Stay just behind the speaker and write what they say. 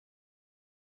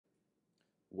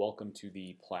Welcome to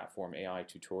the Platform AI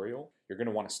tutorial. You're going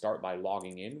to want to start by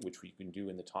logging in, which you can do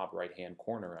in the top right hand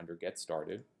corner under Get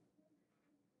Started.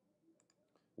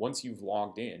 Once you've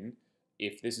logged in,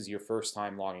 if this is your first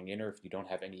time logging in or if you don't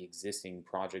have any existing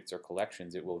projects or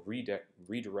collections, it will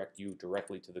redirect you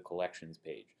directly to the collections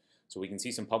page. So we can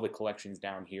see some public collections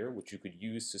down here, which you could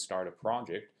use to start a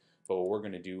project, but what we're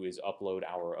going to do is upload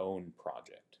our own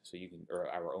project, or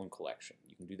our own collection.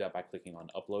 You can do that by clicking on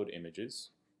Upload Images.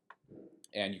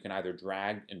 And you can either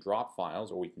drag and drop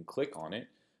files, or we can click on it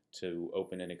to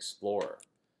open an Explorer.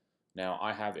 Now,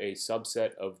 I have a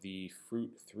subset of the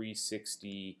Fruit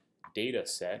 360 data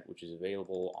set, which is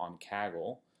available on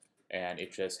Kaggle, and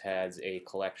it just has a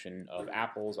collection of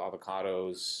apples,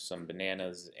 avocados, some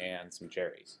bananas, and some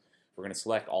cherries. We're going to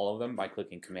select all of them by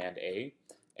clicking Command A,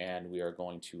 and we are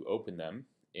going to open them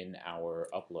in our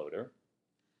uploader.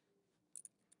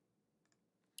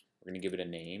 We're going to give it a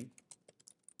name.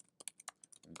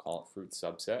 And call it fruit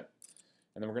subset,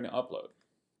 and then we're going to upload.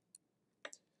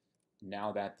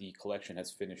 Now that the collection has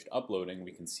finished uploading,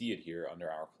 we can see it here under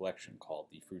our collection called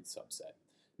the fruit subset.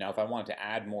 Now if I wanted to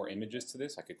add more images to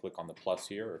this, I could click on the plus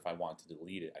here, or if I want to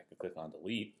delete it, I could click on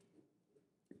delete.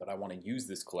 But I want to use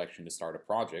this collection to start a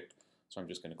project, so I'm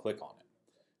just going to click on it.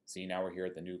 See, now we're here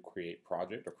at the new create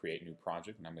project, or create new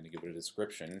project, and I'm going to give it a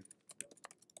description,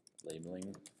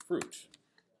 labeling fruit.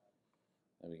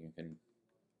 And we can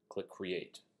click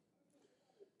Create.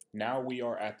 Now we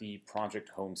are at the project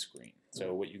home screen.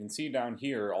 So what you can see down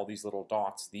here, all these little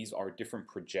dots, these are different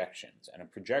projections. And a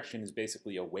projection is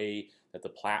basically a way that the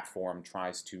platform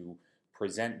tries to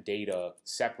present data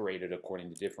separated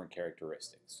according to different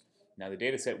characteristics. Now the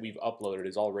data set we've uploaded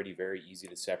is already very easy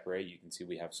to separate. You can see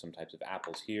we have some types of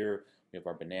apples here. We have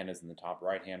our bananas in the top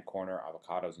right-hand corner,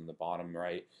 avocados in the bottom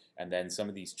right, and then some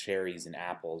of these cherries and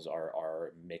apples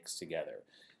are mixed together.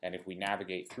 And if we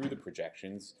navigate through the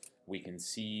projections, we can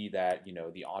see that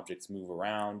the objects move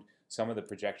around. Some of the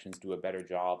projections do a better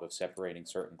job of separating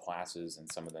certain classes, and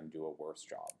some of them do a worse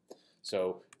job.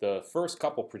 So the first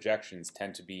couple projections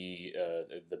tend to be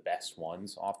the best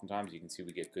ones. Oftentimes you can see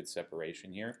we get good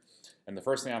separation here. And the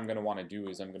first thing I'm going to want to do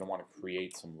is I'm going to want to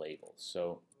create some labels.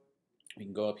 So we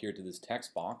can go up here to this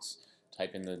text box,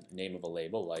 type in the name of a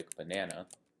label like banana,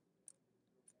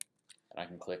 and I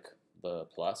can click the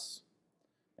plus.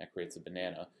 That creates a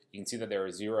banana. You can see that there are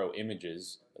 0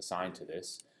 images assigned to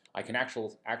this. I can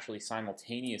actually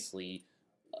simultaneously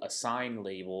assign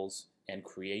labels and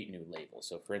create new labels.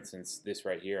 So for instance, this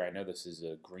right here, I know this is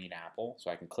a green apple,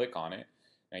 so I can click on it.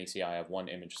 Now you see I have one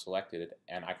image selected,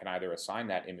 and I can either assign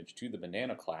that image to the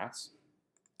banana class,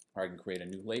 or I can create a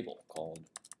new label called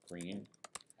green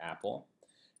apple.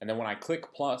 And then when I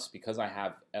click plus, because I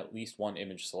have at least one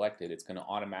image selected, it's going to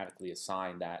automatically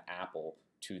assign that apple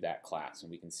to that class, and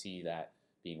we can see that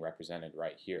being represented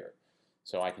right here.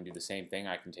 So I can do the same thing.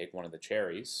 I can take one of the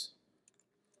cherries,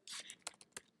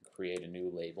 create a new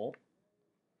label,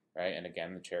 right? And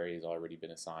again, the cherry has already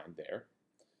been assigned there.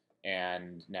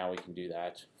 And now we can do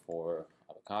that for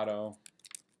avocado,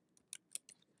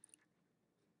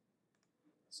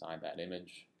 assign that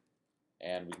image,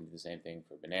 and we can do the same thing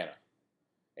for banana.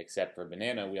 Except for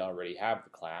banana, we already have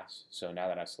the class, so now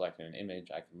that I've selected an image,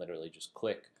 I can literally just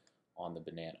click on the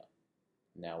banana.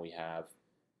 Now we have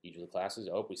each of the classes.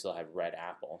 Oh, we still have red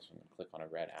apple, so I'm going to click on a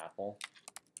red apple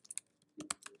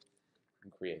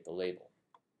and create the label.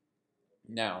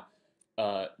 Now,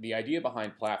 the idea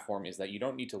behind platform is that you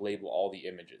don't need to label all the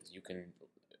images.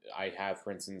 I have,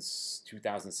 for instance,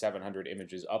 2,700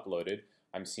 images uploaded.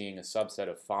 I'm seeing a subset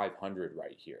of 500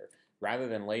 right here. Rather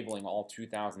than labeling all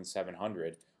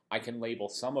 2,700, I can label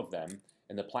some of them,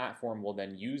 and the platform will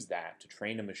then use that to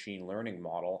train a machine learning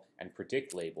model and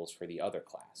predict labels for the other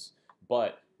class.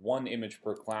 But one image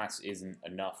per class isn't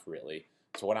enough, really.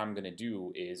 So what I'm going to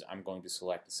do is I'm going to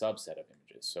select a subset of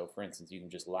images. So for instance, you can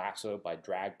just lasso by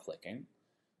drag clicking,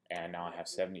 and now I have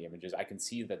 70 images. I can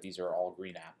see that these are all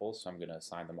green apples, so I'm going to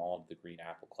assign them all to the green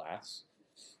apple class.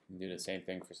 And do the same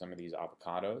thing for some of these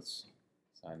avocados.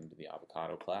 Assign them to the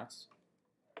avocado class.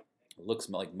 It looks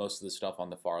like most of the stuff on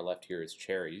the far left here is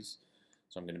cherries.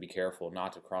 So I'm going to be careful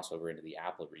not to cross over into the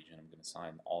apple region. I'm going to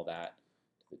assign all that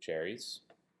to the cherries.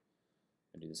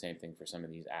 And do the same thing for some of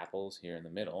these apples here in the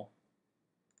middle.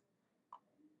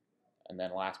 And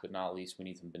then last but not least, we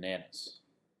need some bananas.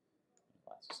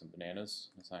 Some bananas,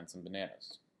 assign some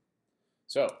bananas.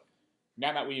 So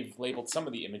now that we've labeled some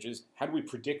of the images, how do we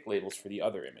predict labels for the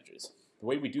other images? The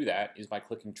way we do that is by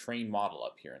clicking Train Model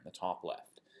up here in the top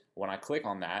left. When I click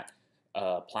on that,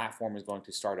 Platform is going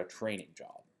to start a training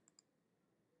job.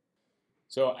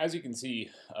 So as you can see,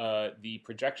 the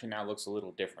projection now looks a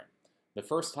little different. The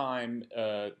first time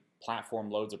platform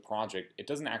loads a project, it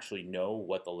doesn't actually know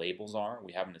what the labels are.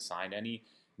 We haven't assigned any.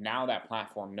 Now that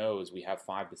platform knows we have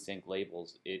 5 distinct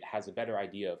labels, it has a better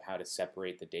idea of how to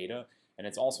separate the data, and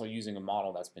it's also using a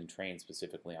model that's been trained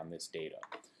specifically on this data.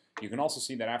 You can also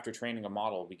see that after training a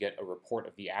model, we get a report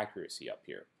of the accuracy up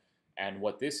here. And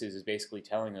what this is basically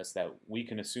telling us that we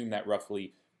can assume that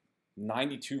roughly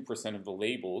 92% of the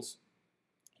labels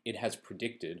it has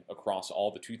predicted across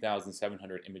all the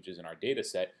 2,700 images in our data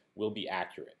set will be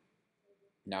accurate.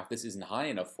 Now, if this isn't high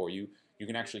enough for you, you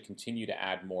can actually continue to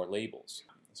add more labels.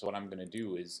 So what I'm going to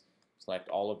do is select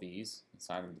all of these,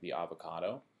 assign them to the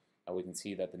avocado, and we can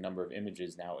see that the number of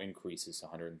images now increases to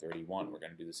 131. We're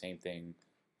going to do the same thing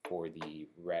for the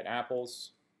red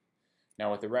apples.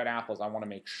 Now with the red apples, I want to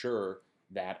make sure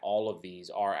that all of these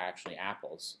are actually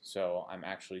apples. So I'm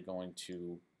actually going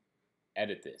to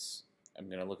edit this. I'm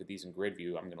going to look at these in grid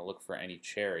view. I'm going to look for any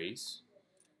cherries,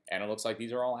 and it looks like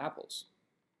these are all apples.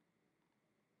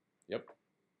 Yep.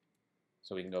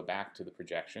 So we can go back to the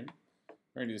projection.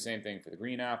 We're going to do the same thing for the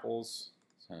green apples.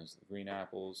 So there's the green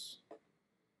apples.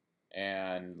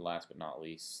 And last but not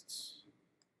least,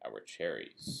 our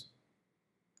cherries.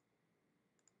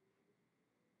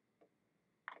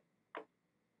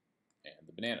 And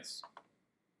the bananas.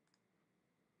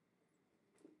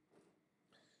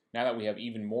 Now that we have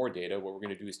even more data, what we're going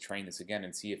to do is train this again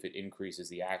and see if it increases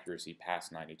the accuracy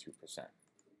past 92%.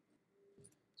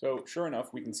 So sure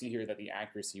enough, we can see here that the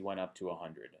accuracy went up to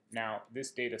 100. Now, this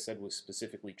data set was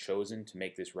specifically chosen to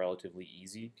make this relatively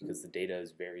easy because the data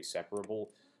is very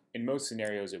separable. In most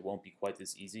scenarios, it won't be quite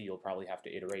this easy. You'll probably have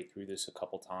to iterate through this a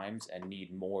couple times and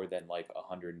need more than like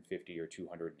 150 or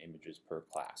 200 images per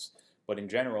class. But in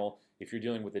general, if you're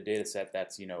dealing with a data set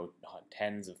that's,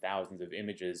 tens of thousands of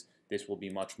images, this will be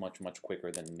much, much, much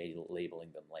quicker than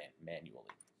labeling them manually.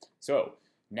 So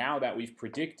now that we've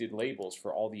predicted labels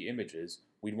for all the images,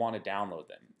 we'd want to download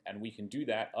them. And we can do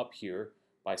that up here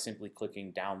by simply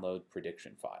clicking Download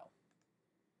Prediction File.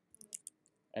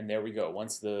 And there we go.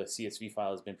 Once the CSV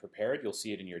file has been prepared, you'll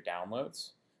see it in your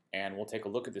downloads. And we'll take a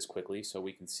look at this quickly so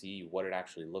we can see what it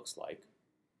actually looks like.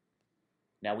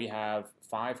 Now we have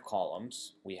 5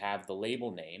 columns. We have the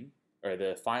label name, or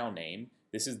the file name.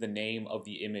 This is the name of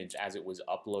the image as it was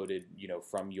uploaded,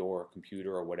 from your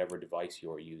computer or whatever device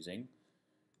you're using.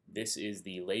 This is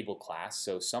the label class.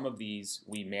 So some of these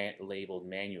we labeled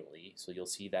manually. So you'll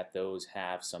see that those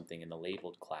have something in the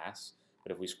labeled class.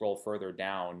 But if we scroll further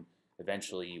down,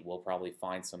 eventually we'll probably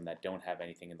find some that don't have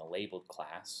anything in the labeled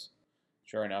class.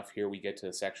 Sure enough, here we get to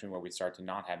the section where we start to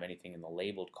not have anything in the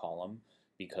labeled column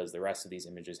because the rest of these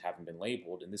images haven't been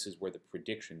labeled, and this is where the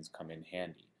predictions come in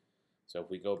handy. So if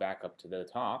we go back up to the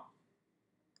top,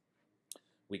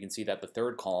 we can see that the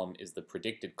third column is the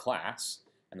predicted class,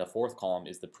 and the fourth column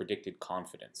is the predicted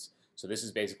confidence. So this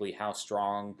is basically how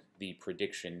strong the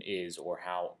prediction is, or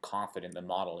how confident the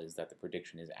model is that the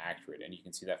prediction is accurate. And you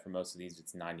can see that for most of these,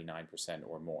 it's 99%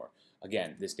 or more.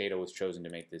 Again, this data was chosen to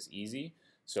make this easy,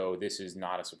 so this is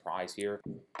not a surprise here.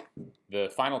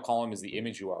 The final column is the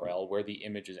image URL, where the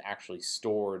image is actually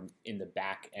stored in the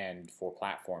back end for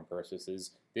platform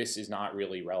purposes. This is not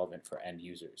really relevant for end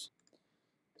users.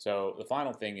 So the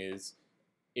final thing is,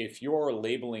 if you're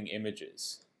labeling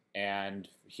images, and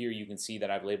here you can see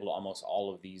that I've labeled almost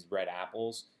all of these red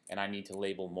apples, and I need to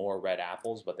label more red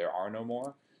apples, but there are no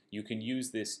more, you can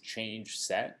use this change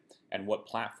set, and what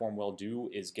platform will do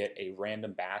is get a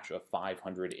random batch of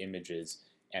 500 images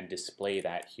and display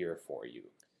that here for you.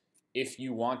 If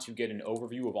you want to get an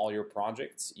overview of all your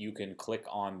projects, you can click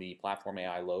on the Platform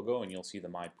AI logo and you'll see the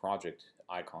My Project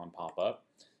icon pop up.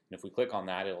 And if we click on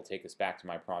that, it'll take us back to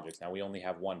My Projects. Now we only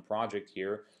have one project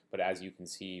here, but as you can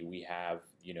see, we have,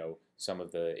 some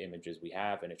of the images we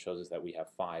have, and it shows us that we have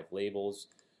 5 labels.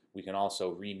 We can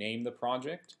also rename the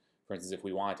project. For instance, if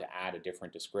we wanted to add a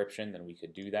different description, then we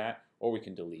could do that, or we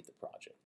can delete the project.